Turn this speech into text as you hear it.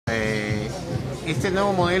Este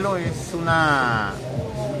nuevo modelo es una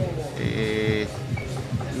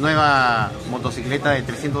nueva motocicleta de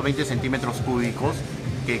 320 centímetros cúbicos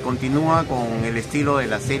que continúa con el estilo de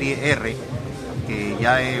la serie R, que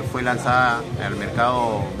ya fue lanzada al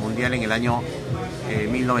mercado mundial en el año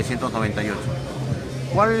 1998.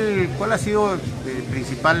 ¿Cuál ha sido la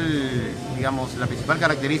principal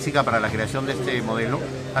característica para la creación de este modelo?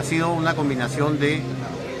 Ha sido una combinación de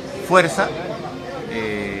fuerza,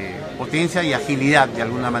 potencia y agilidad de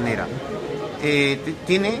alguna manera.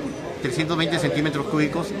 Tiene 320 centímetros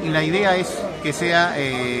cúbicos y la idea es que sea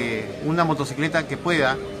una motocicleta que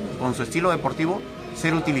pueda, con su estilo deportivo,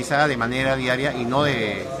 ser utilizada de manera diaria y no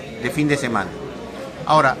de fin de semana.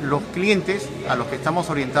 Ahora, los clientes a los que estamos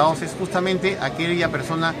orientados es justamente aquella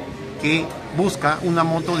persona que busca una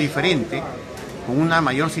moto diferente, con una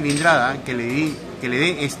mayor cilindrada, que le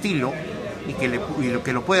dé estilo y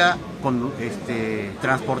que lo pueda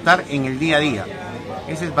transportar en el día a día.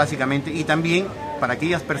 Ese es básicamente, y también para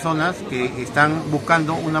aquellas personas que están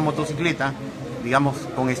buscando una motocicleta, digamos,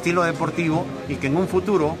 con estilo deportivo y que en un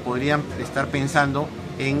futuro podrían estar pensando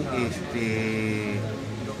en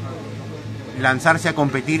lanzarse a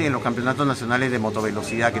competir en los campeonatos nacionales de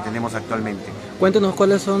motovelocidad que tenemos actualmente. Cuéntanos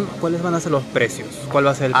cuáles van a ser los precios. ¿Cuál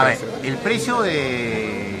va a ser el precio? A ver, el precio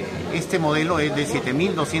de este modelo es de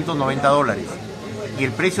 $7.290 y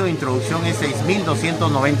el precio de introducción es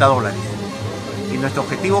 $6.290. Y nuestro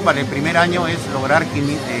objetivo para el primer año es lograr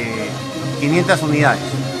 500 unidades.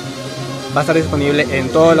 ¿Va a estar disponible en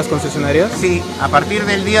todas las concesionarias? Sí, a partir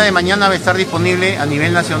del día de mañana va a estar disponible a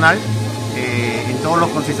nivel nacional, en todos los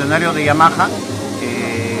concesionarios de Yamaha,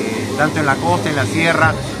 tanto en la costa, en la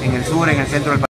sierra, en el sur, en el centro del país.